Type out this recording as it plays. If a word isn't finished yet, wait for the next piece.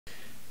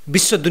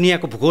विश्व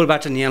दुनियाँको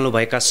भूगोलबाट नियालो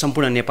भएका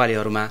सम्पूर्ण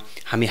नेपालीहरूमा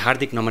हामी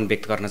हार्दिक नमन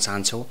व्यक्त गर्न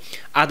चाहन्छौँ।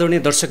 आदरणीय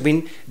दर्शकबिन,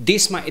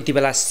 देशमा यति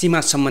बेला सीमा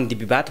सम्बन्धी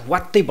विवाद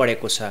वात्तै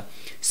बढेको छ।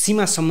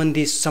 सीमा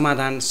सम्बन्धी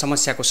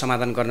समस्याको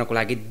समाधान गर्नको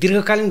लागि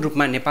दीर्घकालीन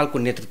रूपमा नेपालको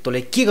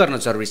नेतृत्वले के गर्न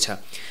जरुरी छ?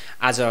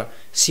 आज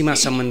सीमा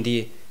सम्बन्धी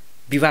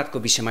विवादको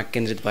विषयमा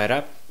केन्द्रित भएर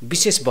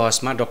विशेष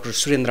बहसमा डाक्टर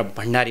सुरेन्द्र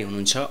भण्डारी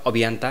हुनुहुन्छ,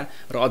 अभियन्ता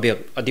र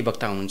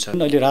अधिवक्ता हुनुहुन्छ।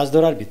 अहिले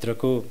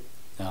राजदरबारभित्रको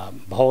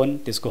भवन,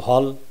 त्यसको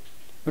हल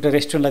एउटा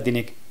रेस्टुरेन्टलाई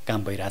दिने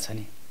काम भइरहेछ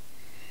नि।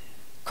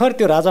 खैर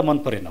त्यो राजा मन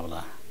परेन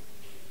होला,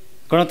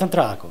 गणतन्त्र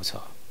आएको छ,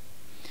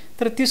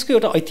 तर त्यसको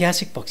एउटा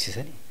ऐतिहासिक पक्ष छ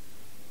नि।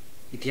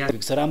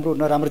 इतिहास राम्रो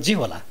नराम्रो जे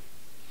होला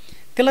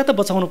त्यसलाई त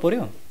बचाउनु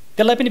पर्यो।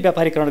 त्यसलाई पनि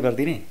व्यापारीकरण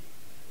गरिदिने,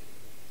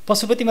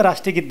 पशुपतिमा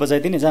राष्ट्रिय गीत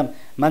बजाइदिने, जहाँ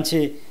मान्छे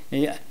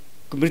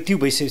मृत्यु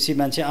भइसकेपछि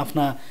मान्छे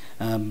आफ्ना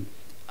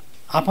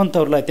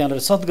आफन्तहरूलाई त्यहाँ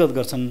सद्गत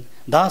गर्छन्,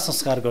 दाह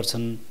संस्कार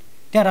गर्छन्,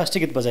 त्यहाँ राष्ट्रिय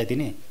गीत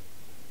बजाइदिने।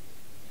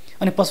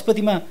 अनि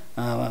पशुपतिमा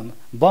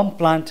बम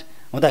प्लान्ट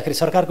हुँदाखेरि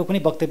सरकारको कुनै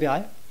वक्तव्य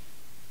आयो?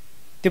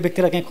 त्यो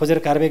व्यक्तिलाई कहीँ खोजेर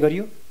कारबाही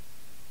गरियो?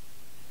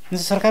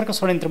 सरकारको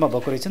षड्यन्त्रमा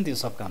भएको रहेछ नि त्यो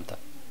सब काम त।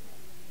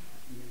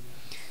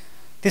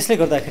 त्यसले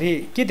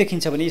गर्दाखेरि के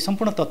देखिन्छ भने यी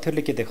सम्पूर्ण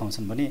तथ्यहरूले के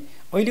देखाउँछन् भने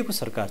अहिलेको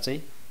सरकार चाहिँ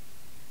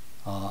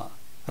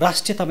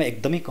राष्ट्रियतामा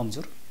एकदमै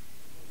कमजोर।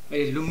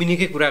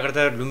 लुम्बिनीकै कुरा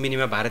गर्दा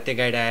लुम्बिनीमा भारतीय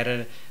गाइड आएर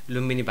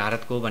लुम्बिनी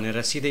भारतको भनेर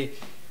सिधै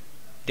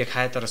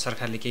देखाए, तर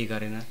सरकारले केही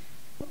गरेन।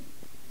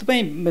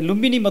 तपाईँ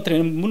लुम्बिनी मात्रै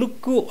होइन,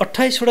 मुलुकको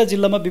 28वटा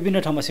जिल्लामा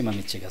विभिन्न ठाउँमा सीमा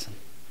मिचिएका छन्।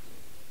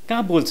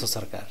 कहाँ बोल्छ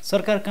सरकार?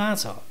 सरकार कहाँ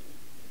छ?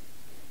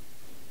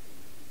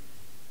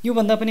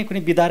 योभन्दा पनि कुनै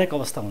विदारक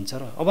अवस्था हुन्छ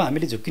र? अब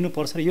हामीले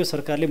झुक्किनुपर्छ र यो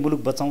सरकारले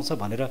मुलुक बचाउँछ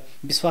भनेर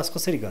विश्वास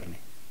कसरी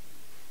गर्ने?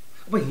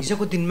 अब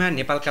हिजोको दिनमा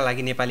नेपालका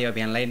लागि नेपाली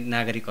अभियानलाई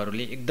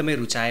नागरिकहरूले एकदमै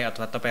रुचाए,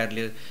 अथवा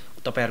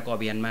तपाईँहरूको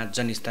अभियानमा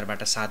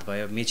जनस्तरबाट साथ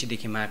भयो,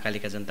 मेचीदेखि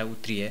महाकालीका जनता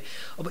उत्रिए।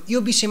 अब यो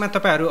विषयमा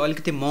तपाईँहरू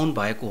अलिकति मौन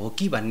भएको हो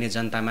कि भन्ने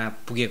जनतामा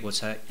पुगेको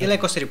छ, यसलाई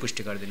कसरी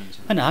पुष्टि गरिदिनुहुन्छ?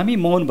 होइन, हामी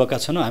मौन भएका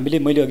छैनौँ।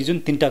 मैले अघि जुन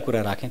 3टा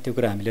कुरा राखेँ त्यो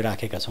कुरा हामीले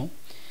राखेका छौँ।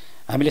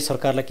 हामीले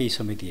सरकारलाई केही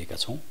समय दिएका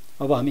छौँ।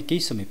 अब हामी केही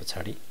समय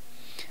पछाडि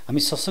हामी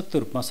सशक्त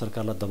रूपमा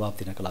सरकारलाई दबाब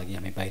दिनका लागि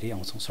हामी बाहिरै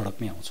आउँछौँ,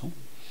 सडकमै आउँछौँ।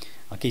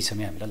 केही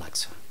समय हामीलाई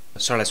लाग्छ।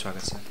 सरलाई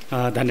स्वागत छ।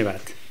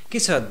 धन्यवाद। के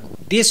छ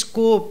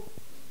देशको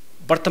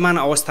वर्तमान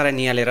अवस्थालाई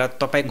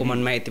निहालेर तपाईँको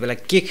मनमा यति बेला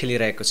के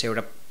खेलिरहेको छ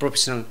एउटा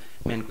प्रोफेसनल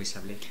म्यानको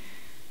हिसाबले?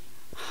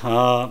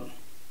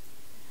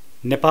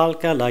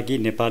 नेपालका लागि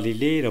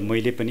नेपालीले र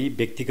मैले पनि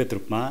व्यक्तिगत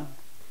रूपमा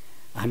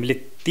हामीले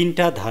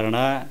 3टा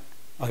धारणा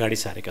अगाडि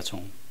सारेका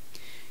छौँ।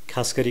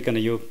 खास गरिकन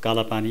यो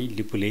कालापानी,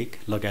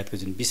 लिपुलेक लगायतको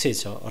जुन विषय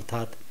छ,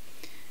 अर्थात्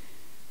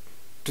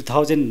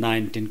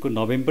 2019 को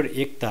नोभेम्बर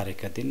 1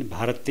 तारिकका दिन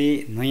भारतले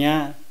नयाँ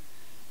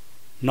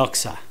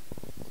नक्सा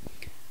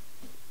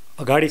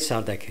अगाडि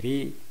सार्दाखेरि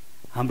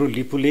हाम्रो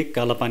लिपुलेक,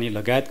 कालापानी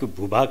लगायतको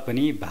भूभाग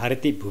पनि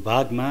भारतीय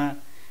भूभागमा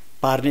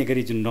पार्ने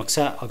गरी जुन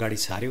नक्सा अगाडि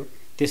सार्यो,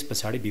 त्यस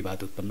पछाडि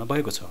विवाद उत्पन्न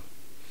भएको छ।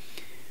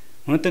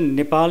 हुन त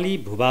नेपाली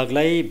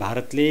भूभागलाई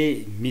भारतले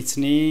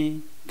मिच्ने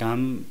काम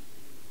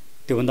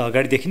त्योभन्दा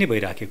अगाडिदेखि नै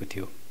भइराखेको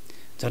थियो।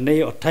 झन्डै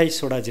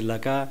 28वटा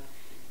जिल्लाका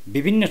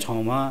विभिन्न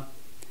ठाउँमा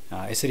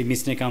यसरी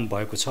मिच्ने काम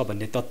भएको छ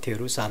भन्ने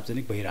तथ्यहरू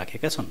सार्वजनिक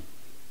भइराखेका छन्।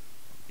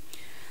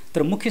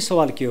 तर मुख्य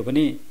सवाल के हो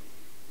भने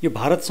यो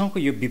भारतसँगको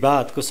यो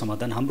विवादको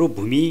समाधान हाम्रो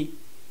भूमि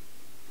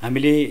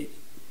हामीले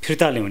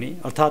फिर्ता ल्याउने,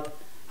 अर्थात्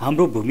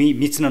हाम्रो भूमि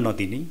मिच्न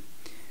नदिने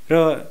र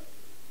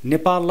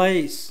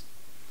नेपाललाई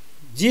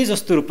जे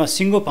जस्तो रूपमा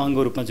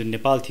सिङ्गोपाङ्गो रूपमा जुन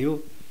नेपाल थियो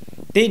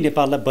त्यही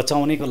नेपाललाई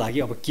बचाउनेको लागि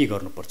अब के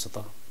गर्नुपर्छ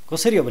त?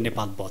 कसरी अब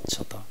नेपाल बच्छ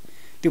त?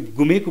 त्यो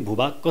गुमेको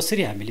भूभाग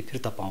कसरी हामीले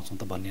फिर्ता पाउँछौँ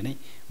त भन्ने नै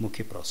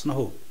मुख्य प्रश्न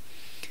हो।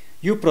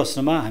 यो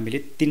प्रश्नमा हामीले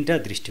 3टा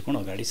दृष्टिकोण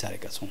अगाडि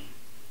सारेका छौँ।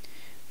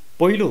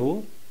 पहिलो हो,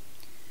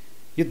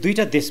 यो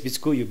 2टा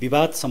देशबीचको यो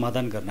विवाद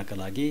समाधान गर्नका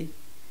लागि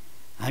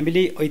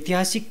हामीले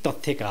ऐतिहासिक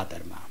तथ्यका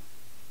आधारमा,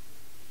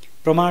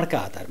 प्रमाणका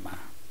आधारमा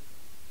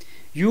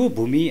यो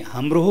भूमि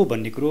हाम्रो हो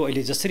भन्ने कुरो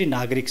अहिले जसरी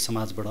नागरिक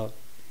समाजबाट,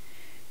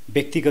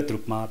 व्यक्तिगत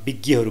रूपमा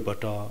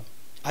विज्ञहरूबाट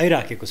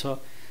आइराखेको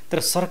छ, तर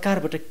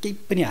सरकारबाट केही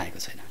पनि आएको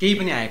छैन। केही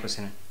पनि आएको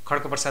छैन।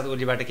 खड्गप्रसाद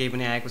ओलीबाट केही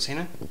पनि आएको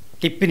छैन।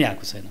 केही पनि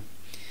आएको छैन।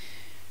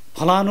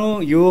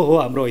 फलानु यो हो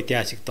हाम्रो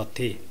ऐतिहासिक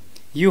तथ्य,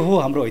 यो हो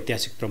हाम्रो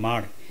ऐतिहासिक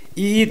प्रमाण,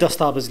 यी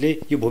दस्तावेजले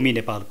यो भूमि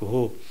नेपालको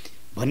हो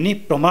भन्ने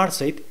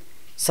प्रमाणसहित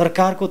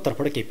सरकारको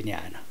तर्फबाट केही पनि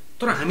आएन।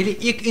 तर हामीले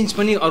 1 इन्च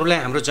पनि अरूलाई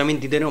हाम्रो जमिन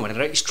दिँदैनौँ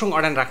भनेर स्ट्रङ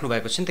अडान राख्नु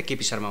भएको छ नि त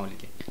केपी शर्मा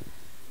ओलीले।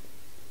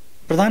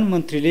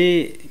 प्रधानमन्त्रीले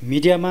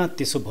मिडियामा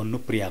त्यसो भन्नु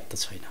पर्याप्त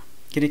छैन,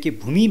 किनकि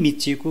भूमि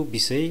मिचिएको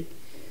विषय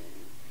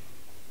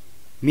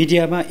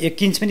मिडियामा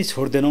 1 इन्च पनि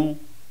छोड्दैनौँ,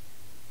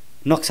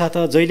 नक्सा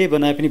त जहिले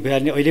बनाए पनि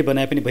भइहाल्ने, अहिले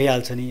बनाए पनि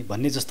भइहाल्छ नि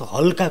भन्ने जस्तो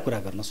हल्का कुरा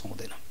गर्न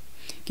सक्दैन।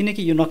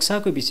 किनकि यो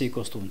नक्साको विषय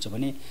कस्तो हुन्छ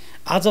भने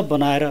आज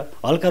बनाएर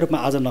हल्का रूपमा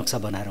आज नक्सा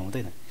बनाएर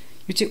हुँदैन।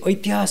 यो चाहिँ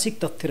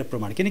ऐतिहासिक तथ्य र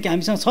प्रमाण, किनकि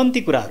हामीसँग छन्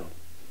ती कुराहरू,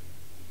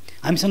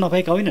 हामीसँग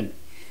नभएका होइनन्।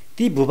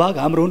 ती भूभाग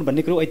हाम्रो हुन्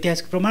भन्ने कुरो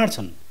ऐतिहासिक प्रमाण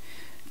छन्।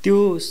 त्यो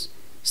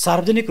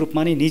सार्वजनिक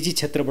रूपमा नै निजी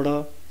क्षेत्रबाट,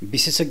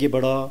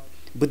 विशेषज्ञबाट,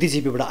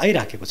 बुद्धिजीवीबाट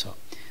आइराखेको छ,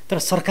 तर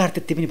सरकार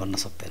त्यति पनि भन्न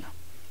सक्दैन।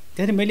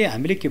 त्यहाँदेखि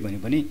हामीले के भन्यो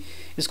भने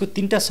यसको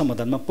 3टा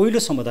समाधानमा पहिलो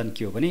समाधान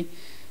के हो भने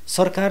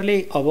सरकारले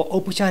अब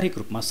औपचारिक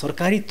रूपमा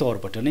सरकारी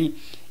तौरबाट नै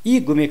यी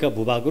गुमेका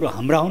भूभागहरू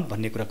हाम्रा हुन्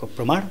भन्ने कुराको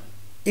प्रमाण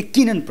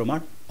यकिनन प्रमाण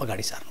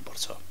अगाडि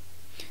सार्नुपर्छ।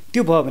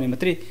 त्यो भयो भने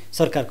मात्रै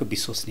सरकारको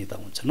विश्वसनीयता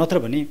हुन्छ। नत्र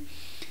भने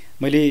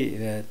मैले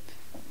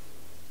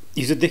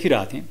हिजो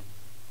देखिरहेको थिएँ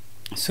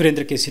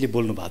सुरेन्द्र केसीले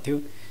बोल्नु भएको थियो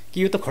कि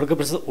यो त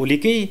खड्गप्रसाद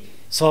ओलीकै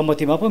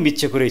सहमतिमा पो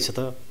मिचेको रहेछ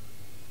त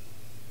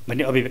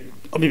भन्ने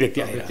अभिव्यक्ति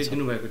आइरहेको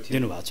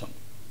दिनुभएको छ।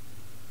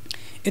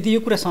 यदि यो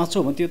कुरा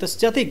साँचो हो भने त्यो त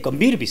ज्यादै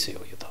गम्भीर विषय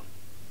हो। यो त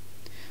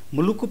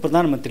मुलुकको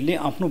प्रधानमन्त्रीले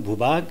आफ्नो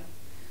भूभाग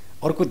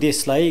अर्को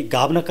देशलाई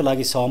गाभ्नका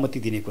लागि सहमति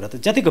दिने कुरा त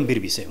ज्यादै गम्भीर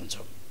विषय हुन्छ।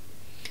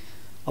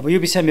 अब यो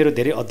विषय मेरो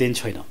धेरै अध्ययन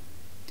छैन,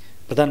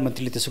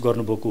 प्रधानमन्त्रीले त्यसो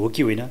गर्नुभएको हो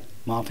कि होइन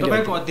म आफैले।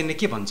 तपाईको अध्ययनले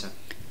के भन्छ?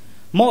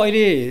 म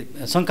अहिले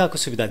शङ्काको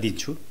सुविधा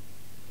दिन्छु,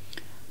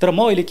 तर म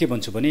अहिले के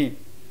भन्छु भने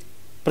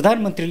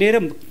प्रधानमन्त्रीले र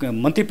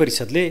मन्त्री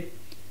परिषदले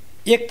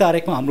 1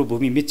 तारिकमा हाम्रो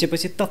भूमि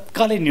मिचेपछि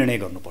तत्कालै निर्णय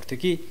गर्नुपर्थ्यो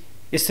कि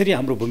यसरी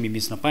हाम्रो भूमि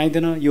मिच्न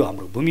पाइँदैन, यो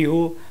हाम्रो भूमि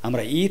हो,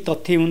 हाम्रा यी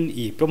तथ्य हुन्,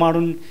 यी प्रमाण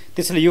हुन्,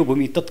 त्यसैले यो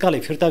भूमि तत्कालै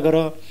फिर्ता गर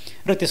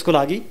र त्यसको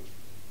लागि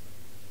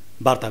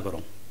वार्ता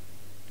गरौँ।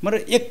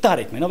 मतलब 1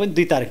 तारिकमा नभए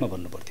 2 तारिकमा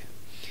भन्नुपर्थ्यो।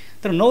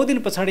 तर 9 दिन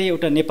पछाडि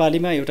एउटा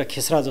नेपालीमा एउटा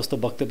खेसरा जस्तो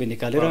वक्तव्य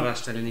निकालेर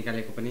राष्ट्रले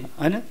निकालेको पनि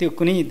हैन, त्यो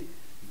कुनै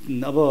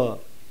अब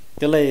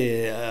त्यसलाई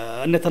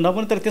अन्यथा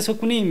नभन् तर त्यसको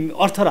कुनै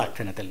अर्थ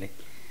राख्दैन। त्यसले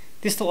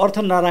त्यस्तो अर्थ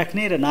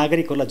नराख्ने र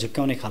नागरिकहरूलाई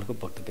झुक्क्याउने खालको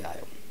वक्तव्य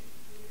आयो।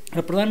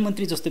 र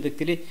प्रधानमन्त्री जस्तो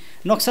व्यक्तिले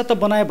नक्सा त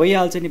बनाए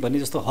भइहाल्छ नि भन्ने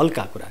जस्तो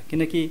हल्का कुरा,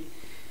 किनकि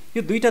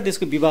यो 2टा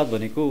देशको विवाद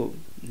भनेको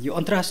यो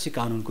अन्तर्राष्ट्रिय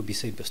कानुनको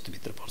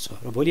विषयवस्तुभित्र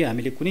पर्छ र भोलि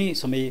हामीले कुनै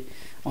समय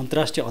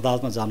अन्तर्राष्ट्रिय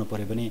अदालतमा जानु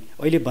पर्यो भने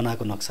अहिले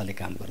बनाएको नक्साले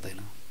काम गर्दैन।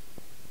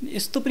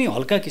 यस्तो पनि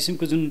हल्का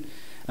किसिमको जुन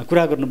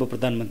कुरा गर्नुभयो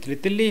प्रधानमन्त्रीले,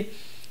 त्यसले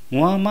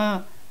उहाँमा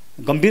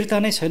गम्भीरता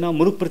नै छैन,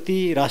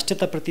 मुलुकप्रति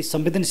राष्ट्रियताप्रति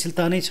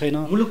संवेदनशीलता नै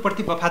छैन।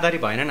 मुलुकप्रति वफादारी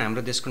भएन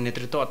हाम्रो देशको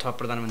नेतृत्व अथवा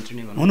प्रधानमन्त्री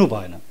नै हुनु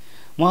भएन।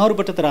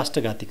 उहाँहरूबाट त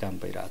राष्ट्रघाती काम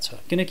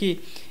भइरहेछ, किनकि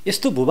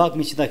यस्तो भूभाग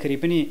मिचिँदाखेरि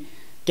पनि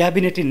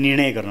क्याबिनेटले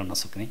निर्णय गर्न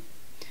नसक्ने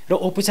र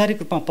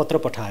औपचारिक रूपमा पत्र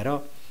पठाएर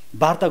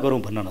वार्ता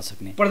गरौँ भन्न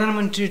नसक्ने।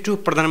 प्रधानमन्त्री टु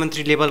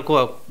प्रधानमन्त्री लेभलको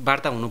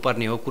वार्ता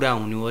हुनुपर्ने हो, कुरा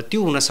हुनु हो,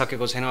 त्यो हुन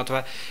सकेको छैन। अथवा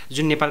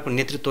जुन नेपालको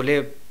नेतृत्वले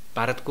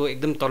भारतको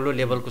एकदम तल्लो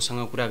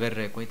लेभलकोसँग कुरा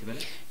गरिरहेको यति बेला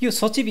यो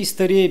सचिव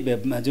स्तरीय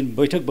जुन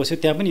बैठक बस्यो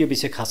त्यहाँ पनि यो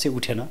विषय खासै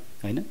उठेन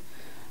होइन।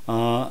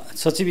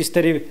 सचिव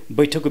स्तरीय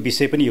बैठकको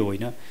विषय पनि यो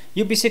होइन।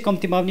 यो विषय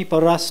कम्तीमा पनि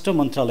परराष्ट्र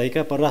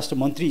मन्त्रालयका परराष्ट्र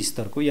मन्त्री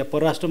स्तरको या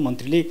परराष्ट्र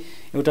मन्त्रीले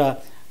एउटा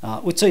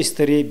उच्च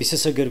स्तरीय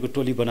विशेषज्ञहरूको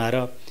टोली बनाएर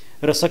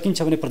र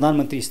सकिन्छ भने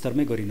प्रधानमन्त्री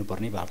स्तरमै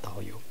गरिनुपर्ने वार्ता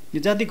हो। यो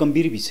ज्यादै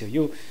गम्भीर विषय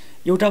हो।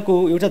 यो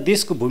एउटा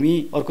देशको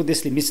भूमि अर्को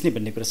देशले मिच्ने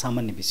भन्ने कुरा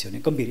सामान्य विषय हो,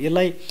 गम्भीर।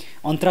 यसलाई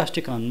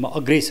अन्तर्राष्ट्रिय कानुनमा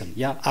अग्रेसन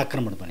या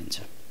आक्रमण भनिन्छ।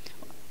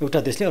 एउटा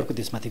देशले अर्को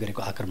देशमाथि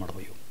गरेको आक्रमण हो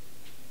यो।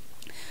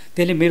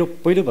 त्यसले मेरो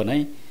पहिलो भनाइ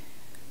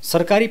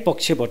सरकारी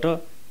पक्षबाट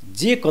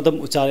जे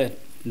कदम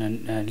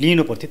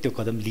लिनु पर्थ्यो त्यो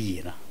कदम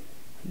लिएन।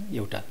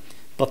 एउटा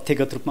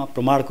तथ्यगत रूपमा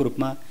प्रमाणको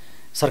रूपमा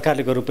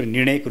सरकारले गर्नुपर्ने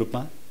निर्णयको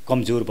रूपमा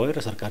कमजोर भयो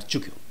र सरकार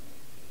चुक्यो।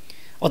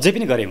 अझै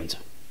पनि गरे हुन्छ,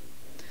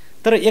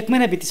 तर 1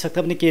 महिना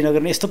बितिसक्दा पनि केही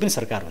नगर्ने यस्तो पनि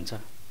सरकार हुन्छ।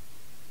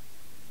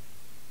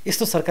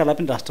 यस्तो सरकारलाई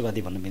पनि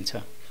राष्ट्रवादी भन्न मिल्छ।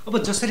 अब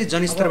जसरी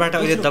जनस्तरबाट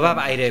अहिले दबाब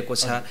आइरहेको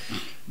छ,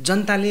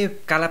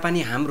 जनताले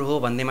कालापानी हाम्रो हो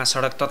भन्दैमा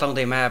सडक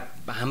तताउँदैमा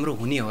हाम्रो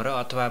हुने हो र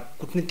अथवा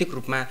कूटनीतिक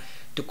रूपमा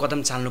त्यो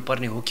कदम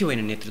चाल्नुपर्ने हो कि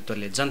होइन?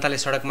 नेतृत्वले जनताले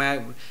सडकमा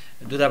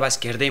दूतावास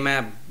घेर्दैमा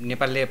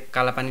नेपालले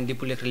कालापानी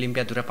लिपुलेख र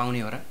लिम्पियाधुरा पाउने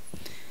हो र?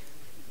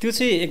 त्यो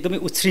चाहिँ एकदमै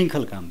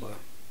उच्छृङ्खल काम भयो।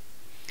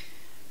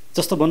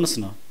 जस्तो भन्नुहोस्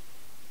न,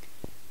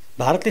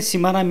 भारतले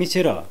सिमाना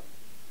मिचेर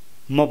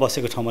म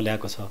बसेको ठाउँमा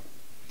ल्याएको छ।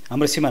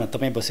 हाम्रो सिमाना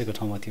तपाईँ बसेको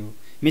ठाउँमा थियो,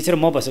 मिचेर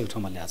म बसेको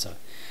ठाउँमा ल्याएको छ।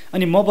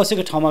 अनि म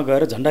बसेको ठाउँमा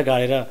गएर झन्डा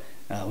गाडेर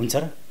हुन्छ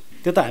र?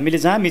 त्यो त हामीले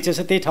जहाँ मिचेको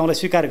छ त्यही ठाउँलाई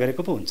स्वीकार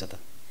गरेको पो हुन्छ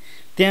त।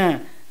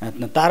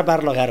 त्यहाँ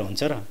तारबार लगाएर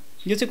हुन्छ र?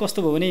 यो चाहिँ कस्तो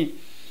भयो भने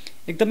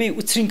एकदमै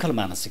उच्छृङ्खल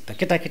मानसिकता,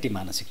 केटाकेटी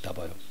मानसिकता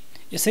भयो।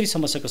 यसरी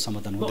समस्याको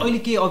समाधान हुँदैन। अहिले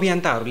के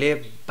अभियन्ताहरूले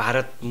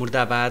भारत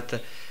मुर्दाबाद,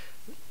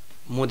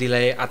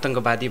 मोदीलाई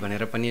आतङ्कवादी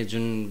भनेर पनि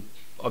जुन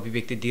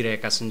अभिव्यक्ति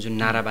दिइरहेका छन्, जुन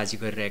नाराबाजी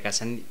गरिरहेका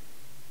छन्,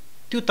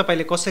 त्यो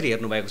तपाईँले कसरी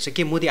हेर्नुभएको छ?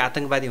 के मोदी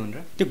आतङ्कवादी हुन् र?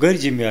 त्यो गैर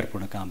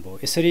जिम्मेवारपूर्ण काम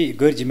भयो। यसरी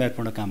गैर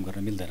जिम्मेवारपूर्ण काम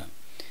गर्न मिल्दैन।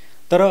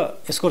 तर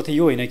यसको अर्थ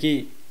यो होइन कि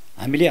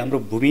हामीले हाम्रो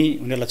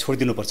भूमि उनीहरूलाई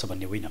छोडिदिनुपर्छ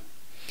भन्ने होइन।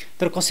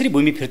 तर कसरी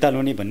भूमि फिर्ता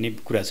ल्याउने भन्ने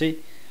कुरा चाहिँ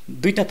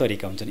 2टा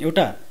तरिका हुन्छन्।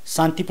 एउटा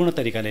शान्तिपूर्ण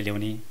तरिकाले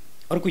ल्याउने,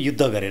 अर्को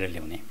युद्ध गरेर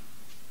ल्याउने।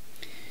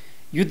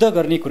 युद्ध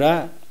गर्ने कुरा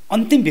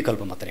अन्तिम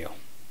विकल्प मात्रै हो।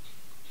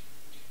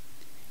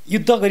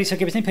 युद्ध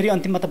गरिसकेपछि फेरि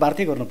अन्तिममा त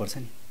वार्तै गर्नुपर्छ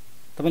नि।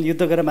 तपाईँले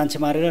युद्ध गरेर मान्छे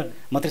मारेर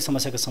मात्रै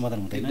समस्याको समाधान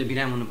हुँदैन। युद्ध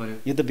विराम हुनु पर्यो,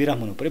 युद्ध विराम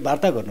हुनु पर्यो,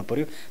 वार्ता गर्नु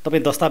पर्यो,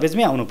 तपाईँ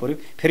दस्तावेजमै आउनु पर्यो,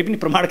 फेरि पनि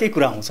प्रमाणकै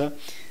कुरा आउँछ।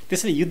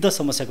 त्यसैले युद्ध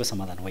समस्याको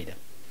समाधान होइन।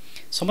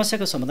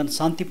 समस्याको समाधान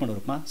शान्तिपूर्ण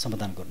रूपमा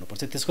समाधान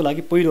गर्नुपर्छ। त्यसको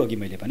लागि पहिलो अघि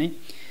मैले भने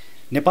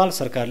नेपाल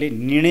सरकारले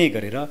निर्णय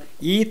गरेर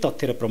यी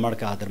तथ्य र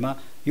प्रमाणका आधारमा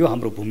यो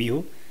हाम्रो भूमि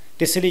हो,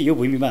 त्यसैले यो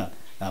भूमिमा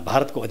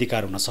भारतको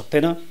अधिकार हुन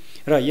सक्दैन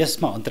र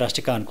यसमा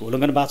अन्तर्राष्ट्रिय कानुनको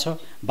उल्लङ्घन भएको छ,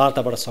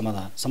 वार्ताबाट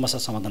समस्या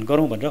समाधान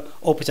गरौँ भनेर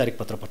औपचारिक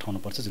पत्र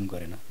पठाउनुपर्छ, जुन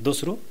गरेन।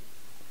 दोस्रो,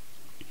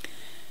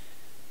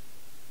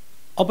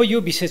 अब यो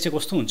विषय चाहिँ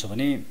कस्तो हुन्छ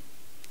भने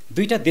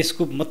दुईटा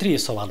देशको मात्रै यो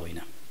सवाल होइन।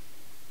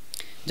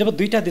 जब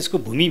दुईटा देशको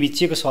भूमि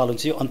मिचिएको सवाल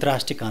हुन्छ यो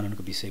अन्तर्राष्ट्रिय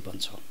कानुनको विषय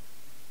बन्छ।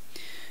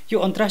 यो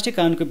अन्तर्राष्ट्रिय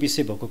कानुनको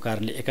विषय भएको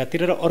कारणले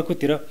एकातिर र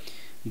अर्कोतिर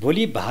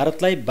भोलि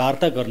भारतलाई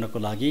वार्ता गर्नको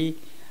लागि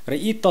र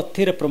यी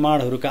तथ्य र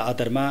प्रमाणहरूका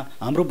आधारमा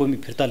हाम्रो भूमि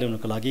फिर्ता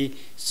ल्याउनको लागि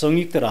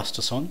संयुक्त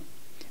राष्ट्रसङ्घ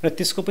र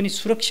त्यसको पनि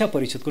सुरक्षा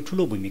परिषदको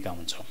ठुलो भूमिका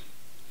हुन्छ।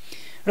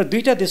 र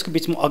दुईटा देशको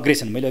बिचमा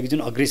अग्रेसन, मैले अघि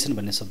जुन अग्रेसन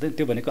भन्ने शब्द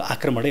त्यो भनेको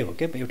आक्रमणै हो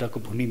क्या, एउटाको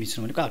भूमि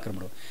मिच्नु भनेको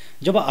आक्रमण हो।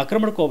 जब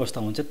आक्रमणको अवस्था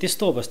हुन्छ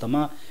त्यस्तो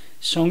अवस्थामा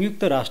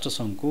संयुक्त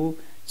राष्ट्रसङ्घको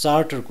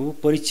चार्टरको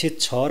परिच्छेद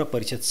 6 र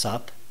परिच्छेद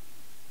 7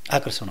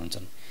 आकर्षण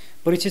हुन्छन्।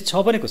 परिच्छेद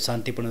 6 भनेको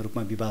शान्तिपूर्ण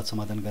रूपमा विवाद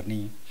समाधान गर्ने,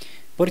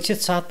 परिच्छेद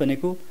 7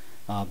 भनेको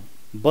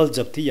बल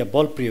जप्ती या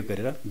बल प्रयोग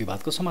गरेर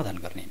विवादको समाधान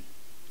गर्ने।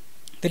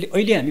 त्यसले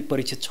अहिले हामी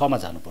परिच्छेद 6 मा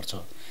जानुपर्छ।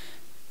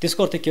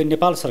 त्यसको अर्थ के हो?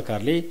 नेपाल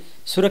सरकारले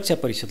सुरक्षा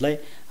परिषदलाई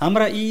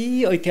हाम्रा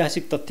यी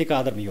ऐतिहासिक तथ्यका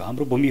आधारमा यो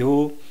हाम्रो भूमि हो,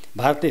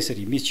 भारतले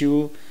यसरी मिच्यो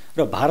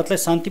र भारतलाई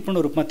शान्तिपूर्ण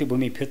रूपमा त्यो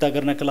भूमि फिर्ता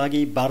गर्नका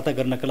लागि वार्ता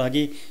गर्नका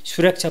लागि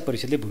सुरक्षा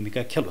परिषदले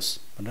भूमिका खेलोस्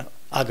भनेर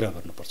आग्रह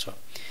गर्नुपर्छ।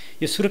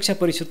 यो सुरक्षा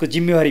परिषदको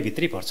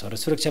जिम्मेवारीभित्रै पर्छ र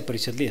सुरक्षा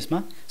परिषदले यसमा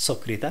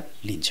सक्रियता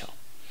लिन्छ।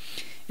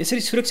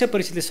 यसरी सुरक्षा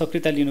परिषदले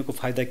सक्रियता लिनुको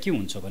फाइदा के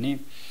हुन्छ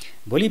भने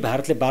भोलि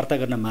भारतले वार्ता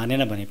गर्न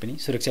मानेन भने पनि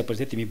सुरक्षा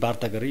परिषद तिमी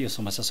वार्ता गरेर यो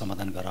समस्या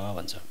समाधान गर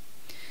भन्छ।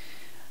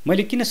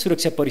 मैले किन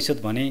सुरक्षा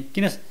परिषद भने,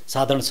 किन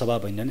साधारण सभा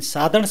भनिन भने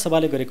साधारण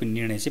सभाले गरेको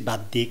निर्णय चाहिँ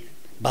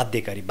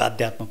बाध्यकारी,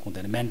 बाध्यात्मक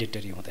हुँदैन,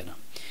 म्यान्डेटरी हुँदैन।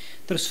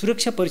 तर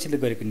सुरक्षा परिषदले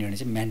गरेको निर्णय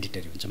चाहिँ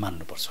म्यान्डेटरी हुन्छ,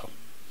 मान्नुपर्छ।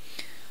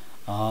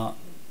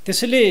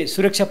 त्यसैले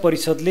सुरक्षा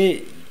परिषदले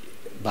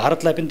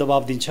भारतलाई पनि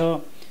दबाब दिन्छ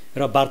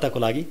र वार्ताको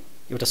लागि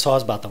एउटा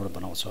सहज वातावरण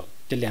बनाउँछ।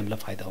 त्यसले हामीलाई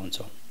फाइदा हुन्छ।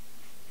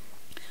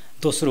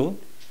 दोस्रो,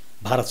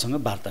 भारतसँग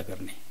वार्ता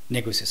गर्ने,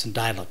 नेगोसिएसन,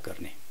 डायलग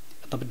गर्ने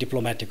अथवा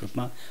डिप्लोमेटिक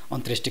रूपमा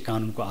अन्तर्राष्ट्रिय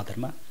कानुनको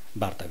आधारमा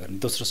वार्ता गर्ने।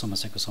 दोस्रो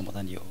समस्याको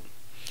समाधान यो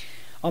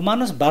हो। अब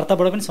मान्नुहोस्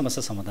वार्ताबाट पनि समस्या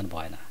समाधान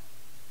भएन,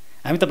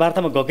 हामी त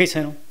वार्तामा गएकै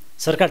छैनौँ,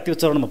 सरकार त्यो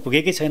चरणमा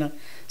पुगेकै छैन,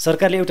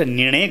 सरकारले एउटा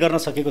निर्णय गर्न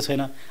सकेको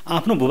छैन,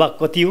 आफ्नो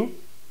भूभाग कति हो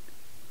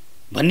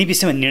भन्ने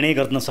विषयमा निर्णय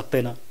गर्न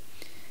सक्दैन,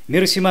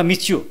 मेरो सीमा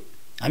मिच्यो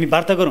हामी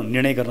वार्ता गरौँ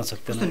निर्णय गर्न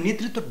सक्दैन।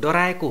 नेतृत्व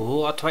डराएको हो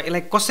अथवा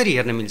यसलाई कसरी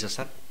हेर्न मिल्छ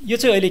सर? यो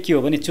चाहिँ अहिले के हो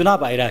भने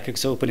चुनाव आइराखेको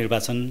छ,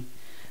 उपनिर्वाचन,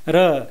 र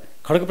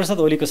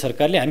खड्गप्रसाद ओलीको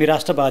सरकारले हामी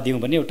राष्ट्रवादी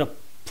हौँ भने एउटा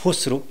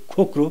फोस्रो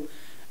खोक्रो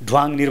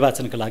ढ्वाङ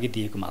निर्वाचनका लागि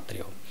दिएको मात्रै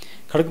हो।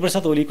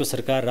 खड्गप्रसाद ओलीको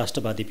सरकार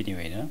राष्ट्रवादी पनि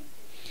होइन,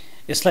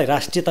 यसलाई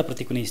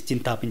राष्ट्रियताप्रति कुनै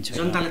चिन्ता पनि छैन।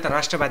 जनताले त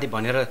राष्ट्रवादी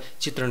भनेर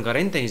चित्रण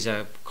गरे नि त हिजो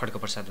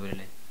खड्गप्रसाद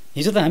ओलीले।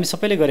 हिजो त हामी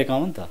सबैले गरेका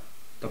हौँ नि त।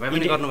 तपाईँ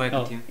पनि गर्नुभएको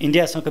थियो।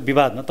 इन्डियासँगको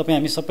विवादमा तपाईँ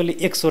हामी सबैले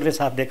एक स्वरले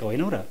साथ दिएका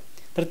होइनौँ र?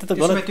 तर त्यो त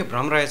गलत, त्यो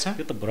भ्रम रहेछ।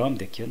 त्यो त भ्रम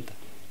देखियो नि त।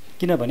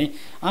 किनभने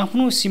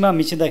आफ्नो सीमा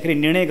मिचिँदाखेरि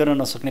निर्णय गर्न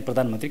नसक्ने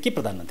प्रधानमन्त्री के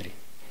प्रधानमन्त्री?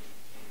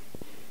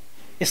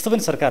 यस्तो पनि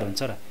सरकार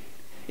हुन्छ र?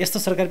 यस्तो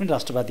सरकार पनि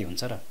राष्ट्रवादी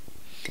हुन्छ र?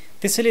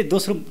 त्यसैले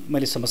दोस्रो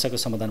मैले समस्याको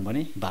समाधान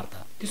भने वार्ता।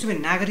 त्यसो भए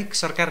नागरिक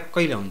सरकार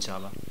कहिले हुन्छ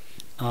अब?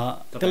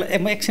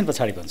 त्यसलाई म एकछिन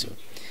पछाडि भन्छु।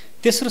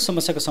 तेस्रो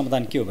समस्याको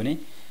समाधान के हो भने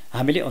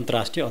हामीले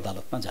अन्तर्राष्ट्रिय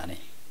अदालतमा जाने।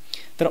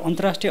 तर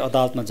अन्तर्राष्ट्रिय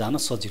अदालतमा जान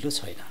सजिलो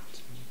छैन।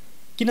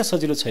 किन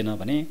सजिलो छैन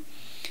भने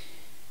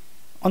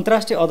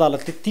अन्तर्राष्ट्रिय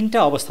अदालतले 3टा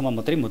अवस्थामा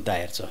मात्रै मुद्दा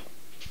हेर्छ।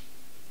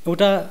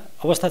 एउटा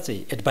अवस्था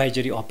चाहिँ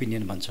एडभाइजरी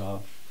ओपिनियन भन्छ।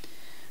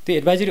 त्यो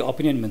एडभाइजरी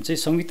ओपिनियन भन्छ चाहिँ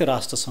संयुक्त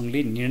राष्ट्रसङ्घले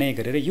निर्णय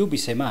गरेर यो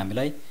विषयमा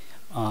हामीलाई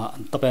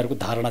तपाईहरुको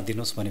धारणा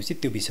दिनुहोस् भनेपछि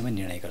त्यो विषयमा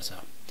निर्णय गर्छ।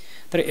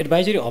 तर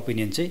एडभाइजरी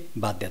ओपिनियन चाहिँ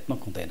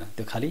बाध्यात्मक हुँदैन,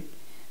 त्यो खाली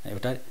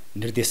एउटा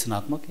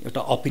निर्देशनात्मक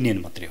एउटा ओपिनियन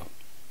मात्रै हो।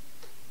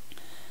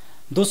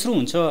 दोस्रो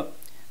हुन्छ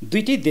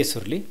दुईटै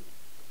देशहरूले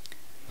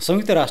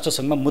संयुक्त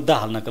राष्ट्रसङ्घमा मुद्दा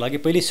हाल्नका लागि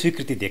पहिले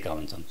स्वीकृति दिएका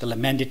हुन्छन्, त्यसलाई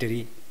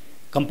म्यान्डेटरी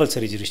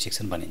कम्पल्सरी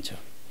जुरिस्डिक्सन भनिन्छ।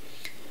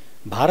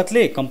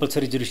 भारतले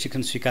कम्पल्सरी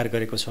जुरिस्डिक्सन स्वीकार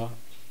गरेको छ,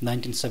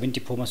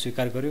 1974 मा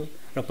स्वीकार गर्यो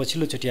र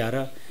पछिल्लोचोटि आएर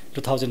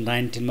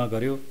 2019 मा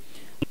गर्यो।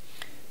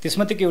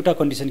 त्यसमध्येको एउटा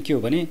कन्डिसन के हो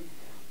भने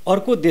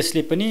अर्को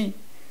देशले पनि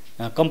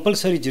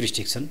कम्पल्सरी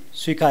जुरिस्डिक्सन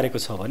स्वीकारेको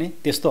छ भने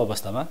त्यस्तो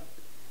अवस्थामा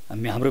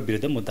हाम्रो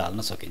विरुद्ध मुद्दा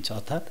हाल्न सकिन्छ,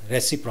 अर्थात्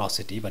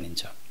रेसिप्रोसिटी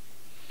भनिन्छ।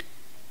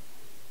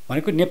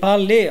 भनेको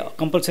नेपालले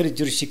कम्पल्सरी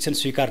जुरिस्डिक्सन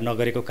स्वीकार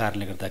नगरेको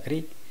कारणले गर्दाखेरि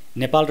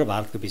नेपाल र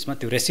भारतको बीचमा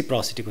त्यो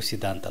रेसिप्रोसिटीको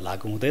सिद्धान्त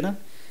लागू हुँदैन,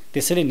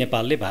 त्यसैले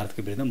नेपालले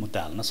भारतको विरुद्ध मुद्दा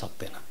हाल्न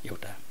सक्दैन।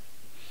 एउटा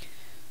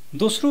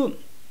दोस्रो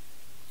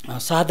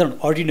साधारण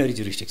अर्डिनरी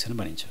जुरिस्डिक्सन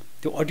भनिन्छ।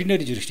 त्यो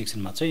अर्डिनरी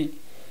जुरिस्डिक्सनमा चाहिँ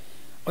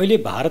अहिले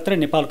भारत र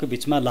नेपालको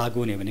बीचमा लागू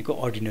हुने भनेको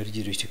अर्डिनरी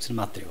जुरिस्डिक्सन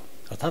मात्रै हो,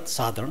 अर्थात्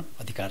साधारण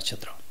अधिकार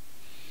क्षेत्र।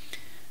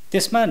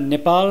 त्यसमा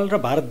नेपाल र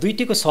भारत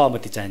दुईटैको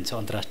सहमति चाहिन्छ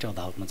अन्तर्राष्ट्रिय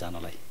अदालतमा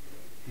जानलाई।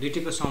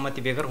 दुईटैको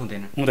सहमति बेगर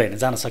हुँदैन,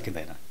 जान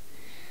सकिँदैन।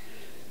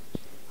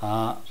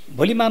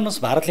 भोलि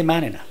मान्नुहोस् भारतले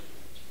मानेन,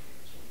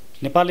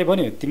 नेपालले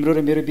भन्यो तिम्रो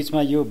र मेरो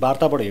बीचमा यो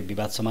वार्ताबाट यो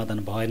विवाद समाधान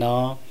भएन,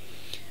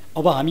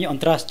 अब हामी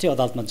अन्तर्राष्ट्रिय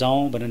अदालतमा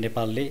जाउँ भनेर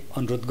नेपालले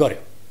अनुरोध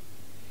गर्यो।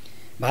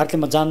 भारतले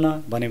म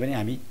जान्न भन्यो भने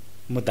हामी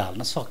मुद्दा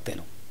हाल्न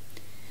सक्दैनौँ।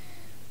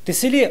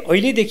 त्यसैले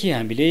अहिलेदेखि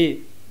हामीले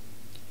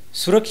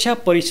सुरक्षा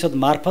परिषद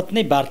मार्फत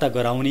नै वार्ता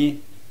गराउने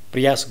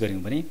प्रयास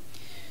गऱ्यौँ भने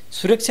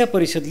सुरक्षा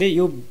परिषदले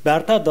यो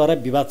वार्ताद्वारा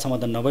विवाद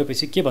समाधान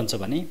नभएपछि के भन्छ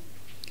भने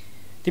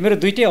तिमीहरू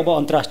दुईटै अब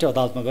अन्तर्राष्ट्रिय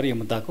अदालतमा गएर यो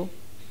मुद्दाको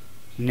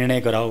निर्णय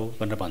गराऊ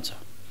भनेर भन्छ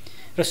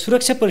र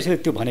सुरक्षा परिषदले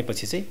त्यो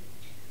भनेपछि चाहिँ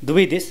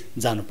दुवै देश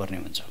जानुपर्ने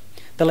हुन्छ।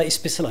 त्यसलाई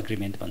स्पेसल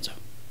अग्रिमेन्ट भन्छ।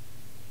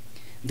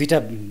 दुईटा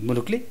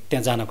मुलुकले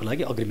त्यहाँ जानको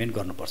लागि अग्रिमेन्ट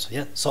गर्नुपर्छ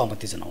या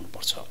सहमति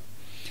जनाउनुपर्छ।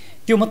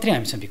 त्यो मात्रै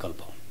हामीसँग विकल्प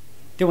हो।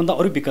 त्योभन्दा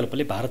अरू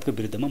विकल्पले भारतको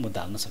विरुद्धमा मुद्दा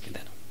हाल्न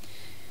सकिँदैन।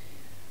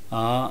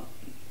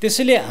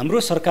 त्यसैले हाम्रो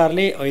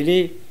सरकारले अहिले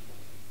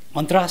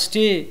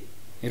अन्तर्राष्ट्रिय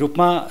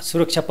रूपमा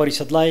सुरक्षा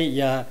परिषदलाई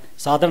या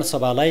साधारण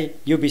सभालाई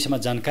यो विषयमा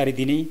जानकारी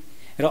दिने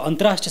र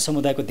अन्तर्राष्ट्रिय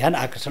समुदायको ध्यान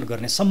आकर्षण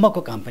गर्ने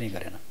सम्मको काम पनि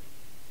गरेन।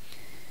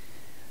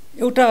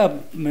 एउटा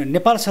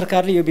नेपाल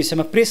सरकारले यो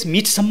विषयमा प्रेस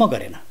मिटसम्म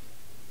गरेन।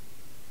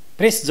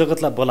 प्रेस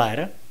जगतलाई बोलाएर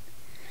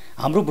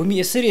हाम्रो भूमि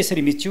यसरी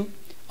यसरी मिच्यो,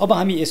 अब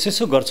हामी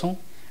यसो गर्छौँ,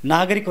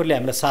 नागरिकहरूले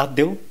हामीलाई साथ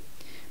देऊ,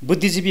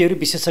 बुद्धिजीवीहरू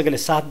विशेषज्ञले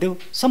साथ देऊ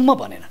सम्म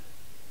भनेन।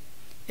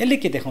 यसले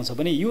के देखाउँछ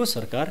भने यो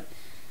सरकार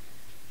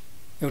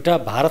एउटा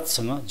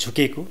भारतसँग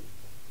झुकेको,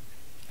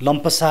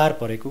 लम्पसार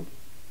परेको,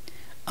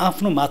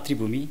 आफ्नो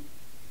मातृभूमि,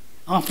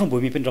 आफ्नो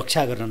भूमि पनि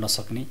रक्षा गर्न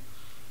नसक्ने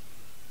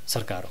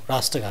सरकार हो,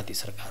 राष्ट्रघाती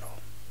सरकार हो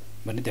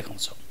भन्ने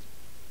देखाउँछ।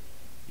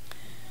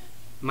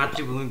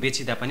 मातृभूमि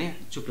बेचिँदा पनि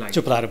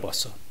चुप लाएर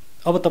बस्छ।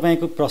 अब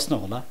तपाईँको प्रश्न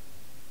होला,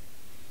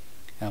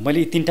 मैले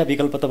यी तीनटा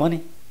विकल्प त भने,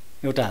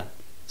 एउटा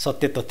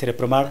सत्य तथ्य र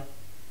प्रमाण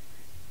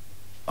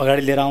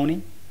अगाडि लिएर आउने,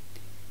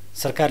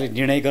 सरकारले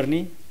निर्णय गर्ने,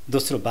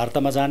 दोस्रो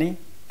वार्तामा जाने,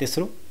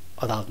 तेस्रो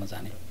अदालतमा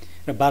जाने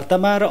र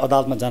वार्तामा र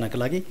अदालतमा जानका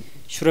लागि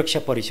सुरक्षा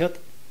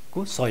परिषदको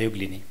सहयोग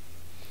लिने।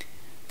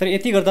 तर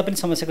यति गर्दा पनि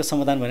समस्याको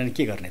समाधान भएन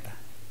के गर्ने त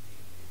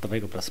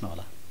तपाईँको प्रश्न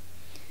होला।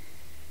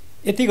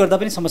 यति गर्दा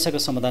पनि समस्याको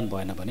समाधान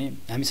भएन भने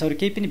हामीसँग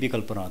केही पनि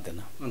विकल्प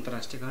रहँदैन।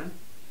 अन्तर्राष्ट्रियकरण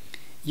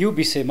यो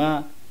विषयमा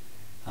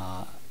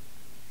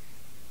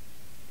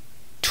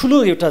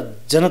ठुलो एउटा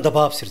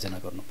जनदबाव सिर्जना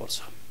गर्नुपर्छ।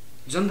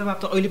 जनदबाव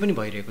त अहिले पनि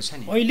भइरहेको छ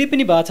नि। अहिले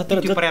पनि भएको छ,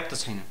 तर पर्याप्त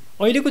छैन।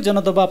 अहिलेको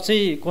जनदबाव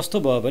चाहिँ कस्तो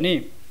भयो भने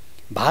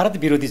भारत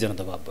विरोधी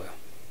जनदबाव भयो।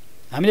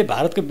 हामीले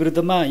भारतको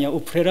विरुद्धमा यहाँ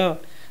उफ्रेर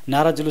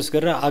नारा जुलुस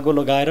गरेर आगो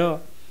लगाएर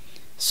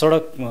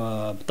सडक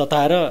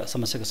तताएर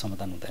समस्याको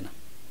समाधान हुँदैन।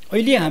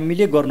 अहिले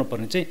हामीले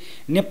गर्नुपर्ने चाहिँ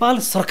नेपाल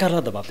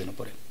सरकारलाई दबाब दिनु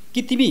पर्यो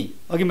कि तिमी,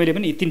 अघि मैले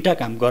पनि यी तीनटा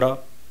काम गर,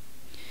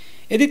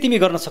 यदि तिमी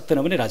गर्न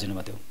सक्दैनौ भने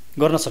राजीनामा देऊ,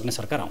 गर्न सक्ने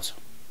सरकार आउँछ।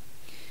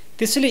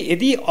 त्यसैले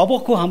यदि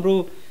अबको हाम्रो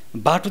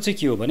बाटो चाहिँ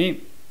के हो भने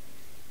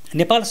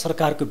नेपाल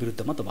सरकारको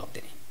विरुद्धमा दबाब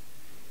दिने।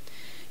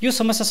 यो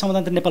समस्या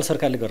समाधान त नेपाल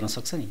सरकारले गर्न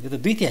सक्छ नि, यो त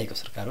दुई तिहाईको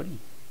सरकार हो नि,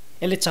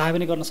 यसले चाह्यो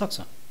भने गर्न सक्छ।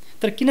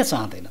 तर किन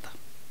चाहँदैन त?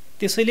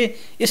 त्यसैले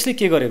यसले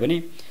के गर्यो भने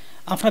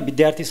आफ्ना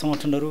विद्यार्थी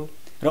सङ्गठनहरू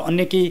र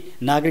अन्य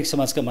केही नागरिक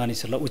समाजका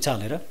मानिसहरूलाई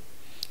उचालेर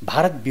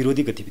भारत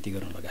विरोधी गतिविधि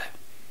गर्न लगायो।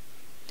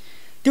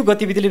 त्यो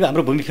गतिविधिले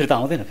हाम्रो भूमि फिर्ता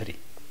आउँदैन फेरि।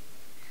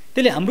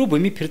 त्यसले हाम्रो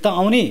भूमि फिर्ता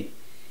आउने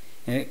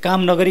काम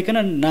नगरिकन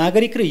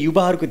नागरिक र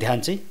युवाहरूको ध्यान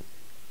चाहिँ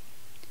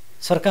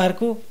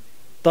सरकारको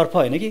तर्फ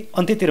होइन कि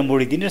अन्त्यतिर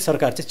मोडिदिने र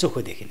सरकार चाहिँ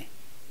चोखो देखिने,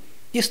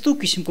 यस्तो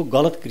किसिमको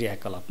गलत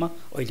क्रियाकलापमा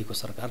अहिलेको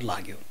सरकार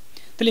लाग्यो।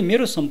 त्यसले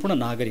मेरो सम्पूर्ण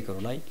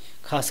नागरिकहरूलाई,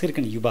 खास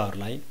गरिकन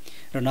युवाहरूलाई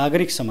र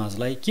नागरिक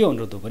समाजलाई के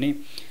अनुरोध हो भने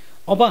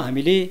अब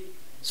हामीले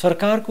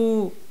सरकारको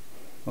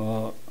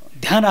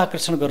ध्यान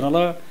आकर्षण गर्न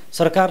र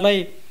सरकारलाई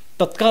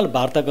तत्काल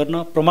वार्ता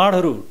गर्न,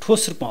 प्रमाणहरू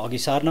ठोस रूपमा अघि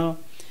सार्न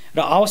र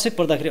आवश्यक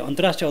पर्दाखेरि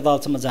अन्तर्राष्ट्रिय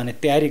अदालतसम्म जाने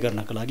तयारी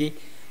गर्नका लागि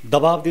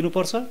दबाब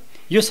दिनुपर्छ।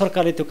 यो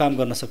सरकारले त्यो काम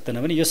गर्न सक्दैन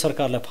भने यो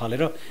सरकारलाई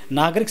फालेर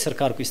नागरिक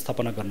सरकारको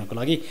स्थापना गर्नको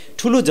लागि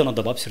ठुलो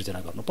जनदबाव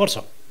सिर्जना गर्नुपर्छ।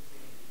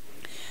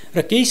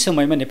 र केही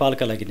समयमा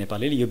नेपालका लागि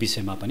नेपालीले यो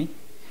विषयमा पनि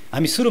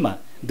हामी सुरुमा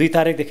 2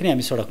 तारिकदेखि नै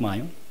हामी सडकमा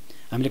आयौँ।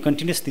 हामीले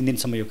कन्टिन्युस 3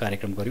 दिनसम्म यो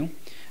कार्यक्रम गऱ्यौँ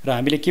र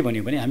हामीले के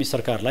भन्यौँ भने हामी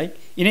सरकारलाई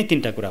यिनै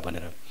 3टा कुरा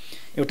भनेर,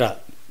 एउटा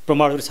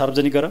प्रमाणहरू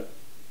सार्वजनिक गर,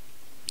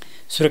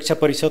 सुरक्षा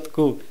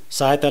परिषदको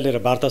सहायता लिएर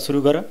वार्ता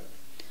सुरु गर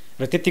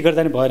र त्यति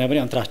गर्दा नि भएन भने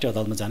अन्तर्राष्ट्रिय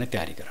अदालतमा जाने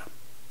तयारी गर।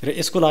 र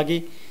यसको लागि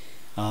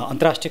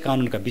अन्तर्राष्ट्रिय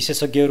कानुनका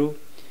विशेषज्ञहरू,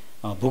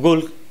 भूगोल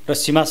र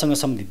सीमासँग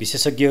सम्बन्धित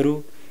विशेषज्ञहरू,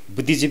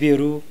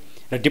 बुद्धिजीवीहरू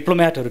र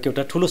डिप्लोमेटहरूको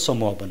एउटा ठुलो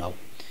समूह बनाऊ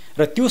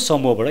र त्यो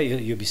समूहबाट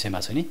यो विषयमा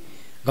चाहिँ नि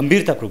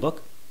गम्भीरतापूर्वक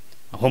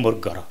होमवर्क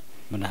गर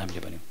भनेर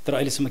हामीले भन्यौँ। तर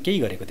अहिलेसम्म केही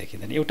गरेको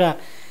देखिँदैन। एउटा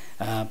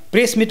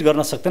प्रेस मिट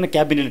गर्न सक्दैन,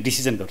 क्याबिनेटले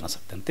डिसिजन गर्न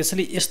सक्दैन।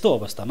 त्यसैले यस्तो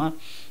अवस्थामा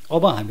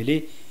अब हामीले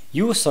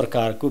यो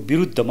सरकारको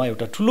विरुद्धमा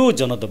एउटा ठुलो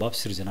जनदबाव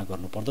सिर्जना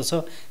गर्नुपर्दछ।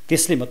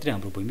 त्यसले मात्रै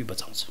हाम्रो भूमि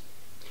बचाउँछ।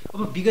 अब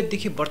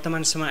विगतदेखि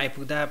वर्तमानसम्म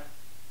आइपुग्दा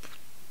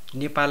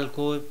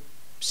नेपालको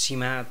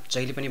सीमा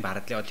जहिले पनि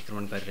भारतले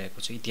अतिक्रमण गरिरहेको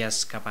छ।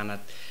 इतिहासका पाना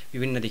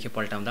विभिन्नदेखि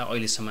पल्टाउँदा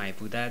अहिलेसम्म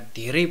आइपुग्दा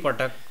धेरै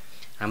पटक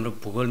हाम्रो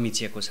भूगोल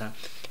मिचिएको छ।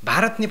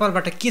 भारत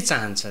नेपालबाट के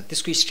चाहन्छ?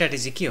 त्यसको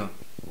स्ट्र्याटेजी के हो?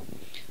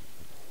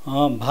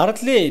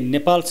 भारतले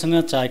नेपालसँग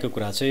चाहेको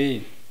कुरा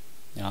चाहिँ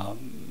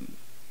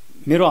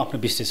मेरो आफ्नो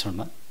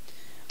विश्लेषणमा,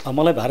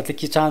 मलाई भारतले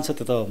के चाहन्छ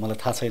त्यो त मलाई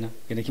थाहा छैन,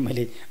 किनकि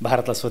मैले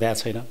भारतलाई सोधेको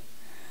छैन।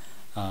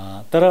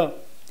 तर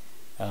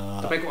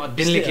तपाईको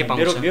अध्ययनले के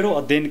पाउँछ? मेरो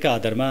अध्ययनका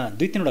आधारमा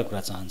 2-3वटा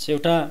कुरा चाहन्छ।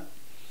 एउटा,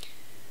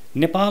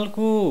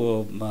 नेपालको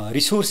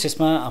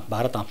रिसोर्सेसमा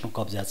भारत आफ्नो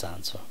कब्जा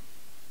चाहन्छ।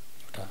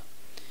 एउटा,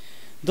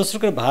 दोस्रो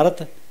कुरा, भारत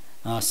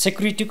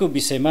सेक्युरिटीको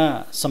विषयमा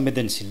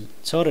संवेदनशील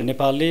छ र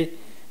नेपालले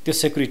त्यो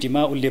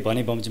सेक्युरिटीमा उसले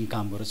भने बमोजिम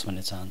काम गरोस्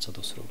भन्ने चाहन्छ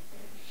दोस्रो।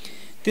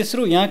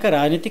 तेस्रो यहाँका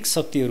राजनीतिक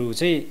शक्तिहरू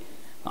चाहिँ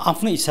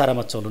आफ्नो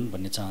इसारामा चलुन्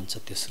भन्ने चाहन्छ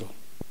तेस्रो।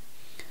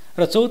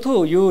 र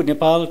चौथो यो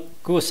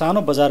नेपालको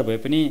सानो बजार भए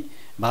पनि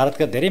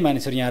भारतका धेरै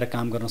मानिसहरू यहाँ आएर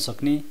काम गर्न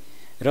सक्ने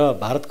र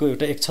भारतको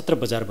एउटा एकछत्र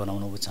बजार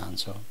बनाउन ऊ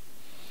चाहन्छ।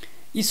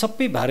 यी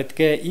सबै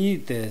भारतका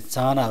यी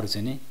चाहनाहरू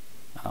चाहिँ नि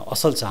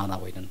असल चाहना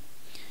होइनन्।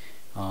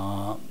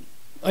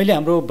 अहिले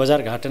हाम्रो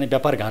बजार घाटा नै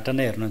व्यापार घाटा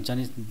नै हेर्नुहुन्छ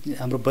भने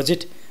हाम्रो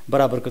बजेट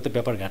बराबरको त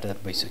व्यापार घाटा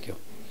भइसक्यो।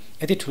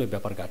 यति ठुलो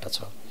व्यापार घाटा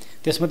छ,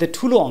 त्यसमध्ये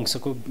ठुलो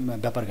अंशको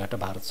व्यापार घाटा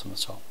भारतसँग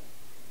छ।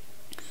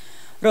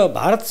 र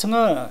भारतसँग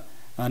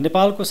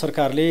नेपालको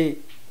सरकारले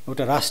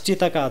एउटा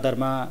राष्ट्रियताका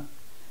आधारमा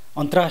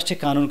अन्तर्राष्ट्रिय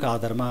कानुनका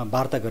आधारमा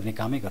वार्ता गर्ने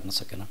कामै गर्न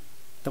सकेन।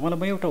 तपाईँलाई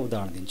म एउटा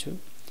उदाहरण दिन्छु।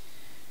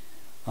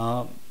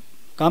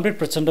 कमरेड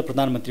प्रचण्ड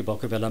प्रधानमन्त्री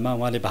भएको बेलामा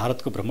उहाँले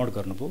भारतको भ्रमण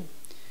गर्नुभयो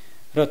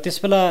र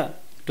त्यसबेला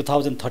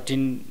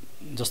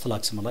 2013 जस्तो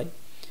लाग्छ मलाई।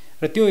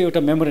 र त्यो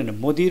एउटा मेमोरेन्डम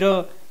मोदी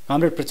र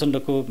कमरेड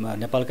प्रचण्डको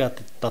नेपालका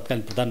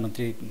तत्कालीन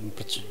प्रधानमन्त्री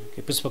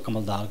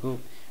पुष्पकमल दाहालको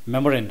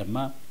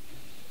मेमोरेन्डममा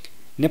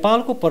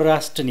नेपालको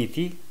परराष्ट्र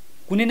नीति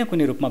कुनै न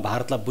कुनै रूपमा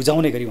भारतलाई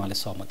बुझाउने गरी उहाँले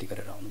सहमति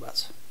गरेर आउनु भएको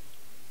छ।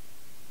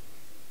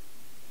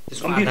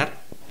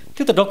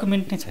 त्यो त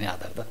डकुमेन्ट नै छ नि,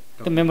 आधार त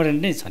त्यो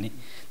मेमोरेन्डम नै छ नि।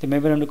 त्यो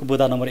मेमोरेन्डमको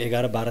बुदा नम्बर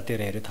 11, 12,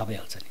 13 हेऱ्यो थाहा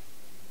भइहाल्छ नि।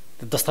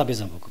 त्यो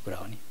दस्तावेजमा भएको कुरा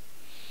हो नि।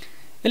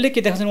 यसले के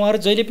देखाउँछ, उहाँहरू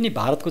जहिले पनि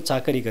भारतको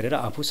चाकरी गरेर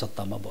आफू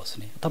सत्तामा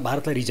बस्ने अथवा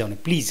भारतलाई रिझाउने,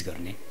 प्लिज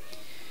गर्ने।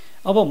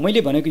 अब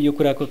मैले भनेको यो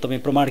कुराको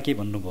तपाईँ प्रमाण के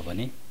भन्नुभयो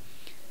भने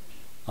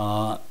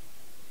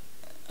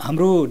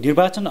हाम्रो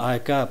निर्वाचन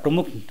आयोगका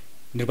प्रमुख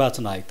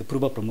निर्वाचन आयुक्त,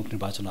 पूर्व प्रमुख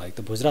निर्वाचन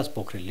आयुक्त भोजराज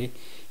पोखरेलले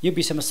यो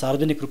विषयमा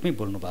सार्वजनिक रूपमै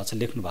बोल्नु भएको छ,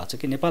 लेख्नु भएको छ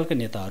कि नेपालका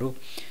नेताहरू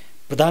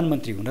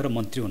प्रधानमन्त्री हुन र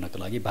मन्त्री हुनको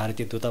लागि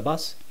भारतीय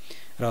दूतावास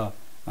र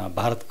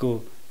भारतको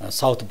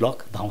साउथ ब्लक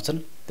धाउँछन्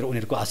र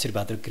उनीहरूको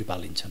आशीर्वाद र कृपा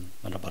लिन्छन्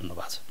भनेर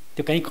भन्नुभएको छ।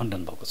 त्यो कहीँ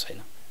खण्डन भएको छैन।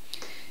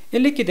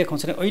 यसले के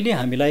देखाउँछ भने अहिले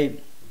हामीलाई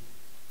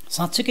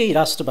साँच्चैकै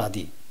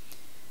राष्ट्रवादी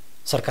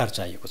सरकार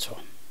चाहिएको छ।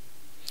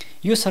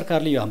 यो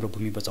सरकारले यो हाम्रो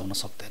भूमि बचाउन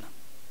सक्दैन,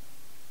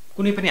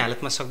 कुनै पनि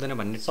हालतमा सक्दैन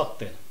भन्ने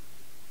सक्दैन,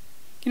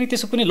 किनकि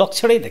त्यसको कुनै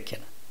लक्षणै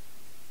देखिएन।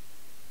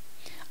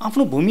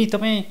 आफ्नो भूमि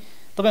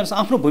तपाईँहरू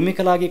आफ्नो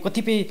भूमिका लागि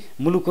कतिपय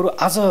मुलुकहरू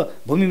आज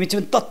भूमि मिच्यो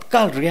भने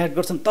तत्काल रियाक्ट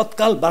गर्छन्,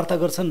 तत्काल वार्ता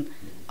गर्छन्,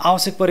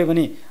 आवश्यक पऱ्यो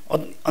भने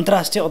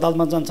अन्तर्राष्ट्रिय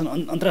अदालतमा जान्छन्,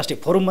 अन्तर्राष्ट्रिय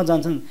फोरममा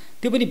जान्छन्,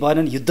 त्यो पनि भएन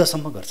भने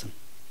युद्धसम्म गर्छन्।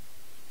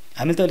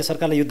 हामीले त अहिले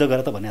सरकारलाई युद्ध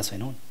गरेर त भनेको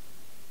छैनौँ,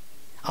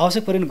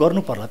 आवश्यक पऱ्यो भने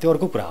गर्नु पर्ला, त्यो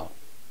अर्को कुरा हो।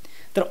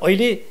 तर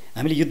अहिले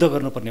हामीले युद्ध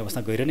गर्नुपर्ने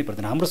अवस्था गएर नै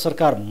पर्दैन। हाम्रो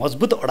सरकार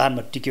मजबुत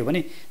अडानमा टिक्यो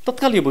भने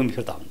तत्काल यो भूमि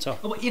फिर्ता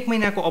हुन्छ। अब 1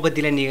 महिनाको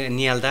अवधिलाई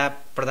निहाल्दा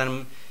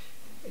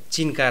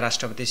चीनका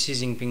राष्ट्रपति सी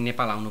जिनपिङ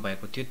नेपाल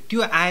आउनुभएको थियो।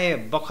 त्यो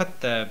आए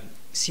बखत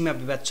सीमा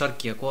विवाद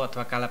चर्किएको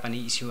अथवा कालापानी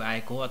इस्यु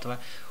आएको अथवा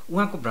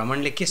उहाँको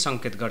भ्रमणले के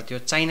सङ्केत गर्थ्यो?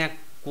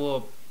 चाइनाको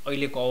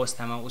अहिलेको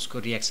अवस्थामा उसको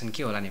रियाक्सन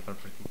के होला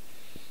नेपालप्रति?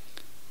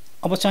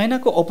 अब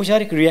चाइनाको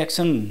औपचारिक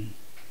रियाक्सन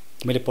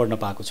मैले पढ्न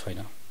पाएको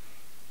छैन,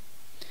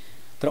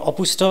 तर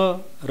अपुष्ट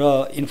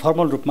र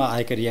इन्फर्मल रूपमा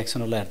आएका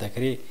रियाक्सनहरूलाई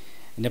हेर्दाखेरि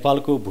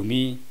नेपालको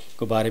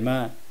भूमिको बारेमा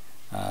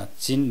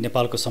चीन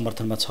नेपालको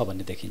समर्थनमा छ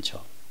भन्ने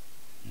देखिन्छ।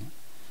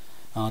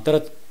 तर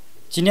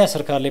चिनिया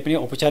सरकारले पनि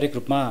औपचारिक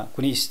रूपमा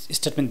कुनै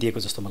स्टेटमेन्ट दिएको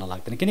जस्तो मलाई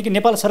लाग्दैन, किनकि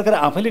नेपाल सरकार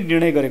आफैले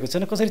निर्णय गरेको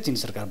छैन। कसरी चीन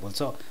सरकार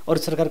बोल्छ, अरू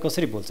सरकार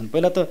कसरी बोल्छन्?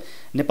 पहिला त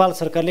नेपाल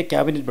सरकारले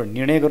क्याबिनेटबाट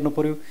निर्णय गर्नु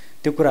पर्यो,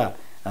 त्यो कुरा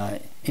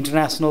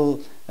इन्टरनेसनल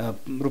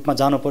रूपमा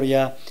जानु पर्यो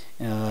या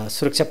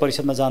सुरक्षा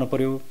परिषदमा जानु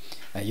पर्यो,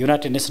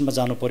 युनाइटेड नेसनमा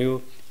जानु पर्यो,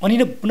 अनि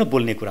नै पुनः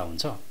बोल्ने कुरा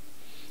हुन्छ।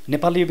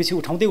 नेपालले यो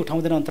विषय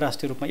उठाउँदैन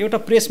अन्तर्राष्ट्रिय रूपमा। एउटा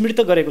प्रेस मिट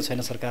त गरेको छैन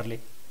सरकारले।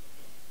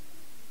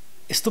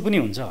 यस्तो पनि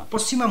हुन्छ।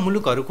 पश्चिमा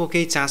मुलुकहरूको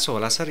केही चासो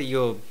होला सर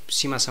यो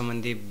सीमा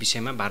सम्बन्धी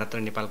विषयमा भारत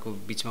र नेपालको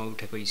बिचमा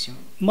उठेको इस्यु?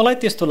 मलाई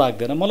त्यस्तो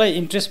लाग्दैन। मलाई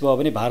इन्ट्रेस्ट भयो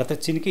भने भारत र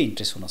चीनकै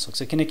इन्ट्रेस्ट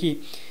हुनसक्छ, किनकि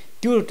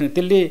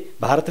त्यसले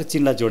भारत र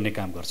चीनलाई जोड्ने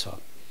काम गर्छ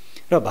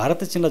र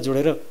भारत र चीनलाई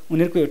जोडेर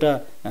उनीहरूको एउटा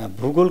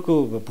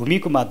भूगोलको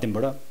भूमिको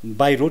माध्यमबाट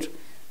बाई रोड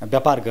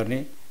व्यापार गर्ने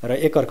र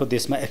एकअर्को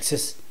देशमा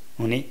एक्सेस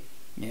हुने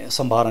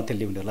सम्भावना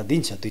त्यसले उनीहरूलाई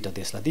दिन्छ, दुईटा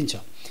देशलाई दिन्छ।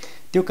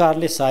 त्यो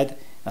कारणले सायद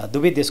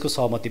दुवै देशको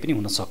सहमति पनि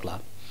हुन सक्ला,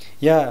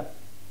 या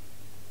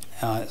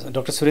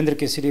डाक्टर सुरेन्द्र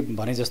केसीले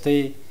भने जस्तै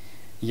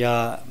या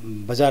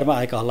बजारमा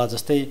आएका हल्ला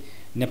जस्तै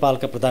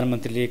नेपालका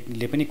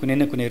प्रधानमन्त्रीले पनि कुनै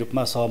न कुनै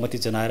रूपमा सहमति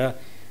जनाएर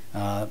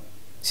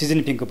सी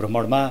जिनपिङको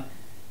भ्रमणमा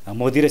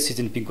मोदी र सी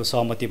जिनपिङको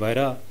सहमति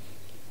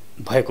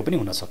भएको पनि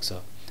हुनसक्छ।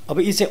 अब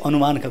यी चाहिँ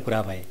अनुमानका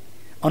कुरा भए,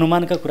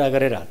 अनुमानका कुरा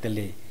गरेर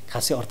त्यसले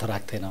खासै अर्थ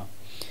राख्दैन।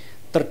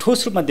 तर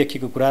ठोस रूपमा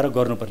देखिएको कुरा र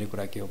गर्नुपर्ने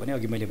कुरा के हो भने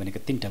अघि मैले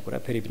भनेको 3टा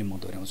कुरा फेरि पनि म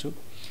दोहोऱ्याउँछु।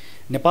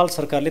 नेपाल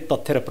सरकारले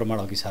तथ्य र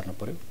प्रमाण अघि सार्नु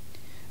पर्यो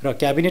र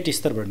क्याबिनेट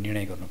स्तरबाट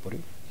निर्णय गर्नु पर्यो,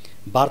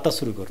 वार्ता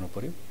सुरु गर्नु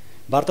पर्यो।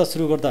 वार्ता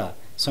सुरु गर्दा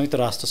संयुक्त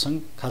राष्ट्रसङ्घ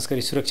खास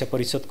गरी सुरक्षा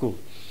परिषदको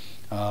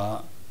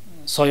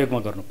सहयोगमा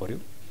गर्नु पर्यो।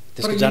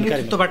 त्यसको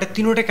जानकारी तबाट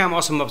 3वटै काम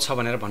असम्भव छ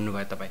भनेर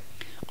भन्नुभयो तपाईँ।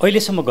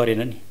 अहिलेसम्म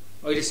गरेन नि,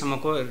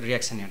 अहिलेसम्मको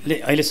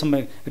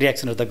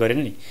रियाक्सनहरू त गरेन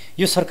नि।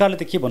 यो सरकारले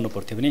त के भन्नु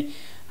पर्थ्यो भने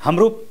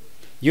हाम्रो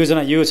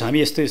योजना यो छ,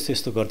 हामी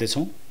यस्तो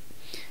गर्दैछौँ,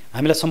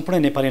 हामीलाई सम्पूर्ण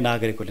नेपाली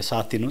नागरिकहरूले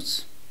साथ दिनुहोस्,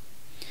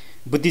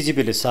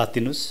 बुद्धिजीवीले साथ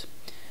दिनुहोस्।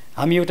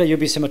 हामी एउटा यो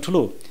विषयमा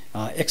ठुलो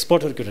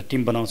एक्सपर्टहरूको एउटा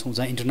टिम बनाउँछौँ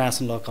जहाँ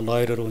इन्टरनेसनल लका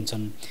लयरहरू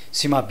हुन्छन्,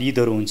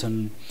 सीमाविदहरू हुन्छन्,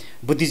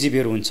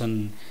 बुद्धिजीवीहरू हुन्छन्,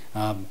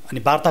 अनि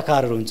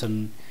वार्ताकारहरू हुन्छन्,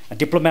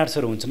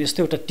 डिप्लोमेट्सहरू हुन्छन्। यस्तो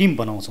एउटा टिम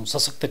बनाउँछौँ,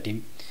 सशक्त टिम,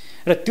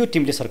 र त्यो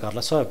टिमले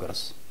सरकारलाई सहयोग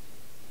गरोस्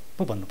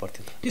पो भन्नु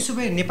पर्थ्यो। त्यसो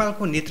भए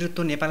नेपालको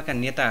नेतृत्व, नेपालका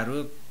नेताहरू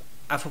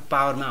आफू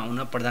पावरमा आउन,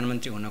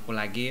 प्रधानमन्त्री हुनको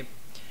लागि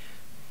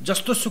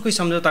जस्तो सुकै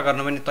सम्झौता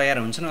गर्न पनि तयार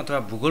हुन्छन्,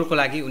 अथवा भूगोलको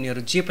लागि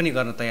उनीहरू जे पनि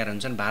गर्न तयार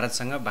हुन्छन्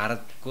भारतसँग।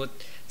 भारतको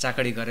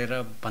चाकडी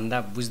गरेर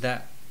भन्दा बुझ्दा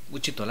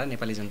उचित होला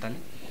नेपाली जनताले।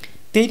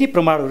 त्यही नै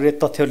प्रमाणहरूले,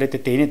 तथ्यहरूले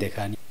त त्यही नै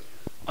देखा नि।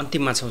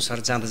 अन्तिममा छौँ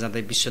सर, जाँदा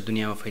जाँदै विश्व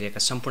दुनियाँमा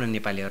फैलिएका सम्पूर्ण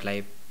नेपालीहरूलाई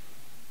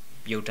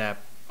एउटा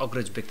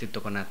अग्रज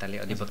व्यक्तित्वको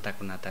नाताले,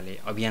 अधिवक्ताको नाताले,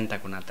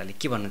 अभियन्ताको नाताले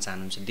के भन्न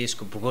चाहनुहुन्छ?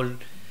 देशको भूगोल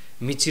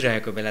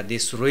मिचिरहेको बेला,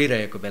 देश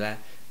रोइरहेको बेला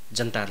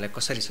जनताहरूलाई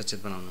कसरी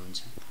सचेत बनाउनुहुन्छ?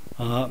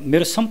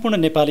 मेरो सम्पूर्ण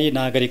नेपाली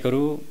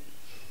नागरिकहरू,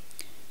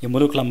 यो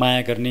मुलुकलाई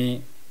माया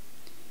गर्ने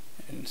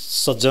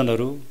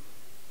सज्जनहरूलाई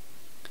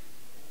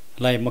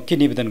म के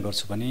निवेदन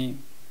गर्छु भने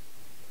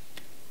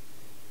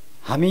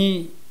हामी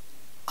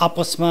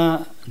आपसमा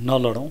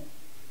नलडौँ,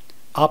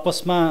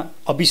 आपसमा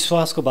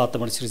अविश्वासको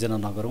वातावरण सृजना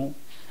नगरौँ।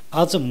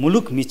 आज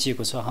मुलुक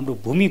मिचिएको छ,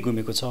 हाम्रो भूमि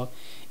गुमेको छ।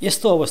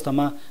 यस्तो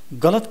अवस्थामा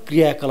गलत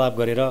क्रियाकलाप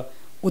गरेर,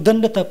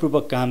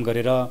 उद्दण्डतापूर्वक काम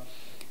गरेर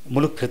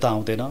मुलुक फिर्ता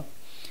आउँदैन।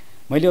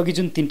 मैले अघि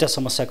जुन 3टा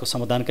समस्याको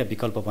समाधानका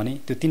विकल्प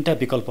भने, त्यो 3टा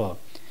विकल्प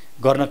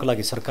गर्नको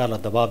लागि सरकारलाई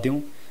दबाब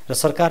दिउँ, र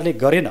सरकारले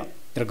गरेन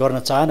र गर्न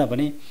चाहेन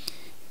भने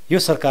यो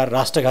सरकार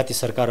राष्ट्रघाती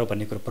सरकार हो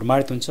भन्ने कुरो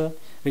प्रमाणित हुन्छ,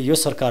 र यो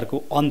सरकारको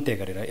अन्त्य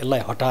गरेर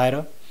यसलाई हटाएर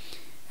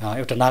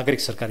एउटा नागरिक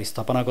सरकार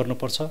स्थापना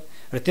गर्नुपर्छ।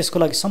 र त्यसको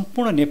लागि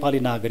सम्पूर्ण नेपाली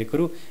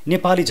नागरिकहरू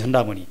नेपाली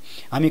झन्डामुनि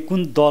हामी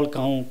कुन दलका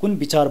हौँ, कुन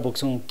विचार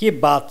बोक्छौँ, के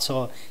बात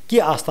छ, के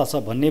आस्था छ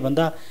भन्ने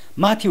भन्दा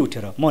माथि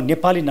उठेर म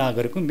नेपाली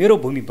नागरिक हुँ, मेरो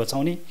भूमि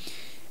बचाउने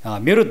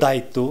मेरो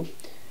दायित्व,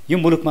 यो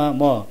मुलुकमा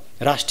म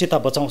राष्ट्रियता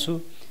बचाउँछु,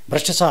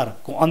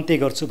 भ्रष्टाचारको अन्त्य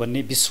गर्छु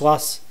भन्ने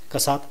विश्वासका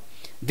साथ,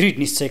 दृढ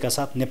निश्चयका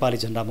साथ नेपाली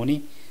झन्डामुनि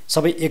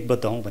सबै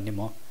एकबद्ध हौँ भन्ने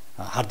म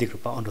हार्दिक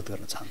रूपमा अनुरोध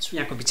गर्न चाहन्छु।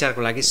 यहाँको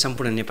विचारको लागि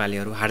सम्पूर्ण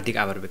नेपालीहरू हार्दिक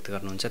आभार व्यक्त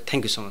गर्नुहुन्छ।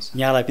 Thank you so much.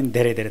 यहाँलाई पनि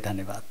धेरै धेरै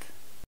धन्यवाद।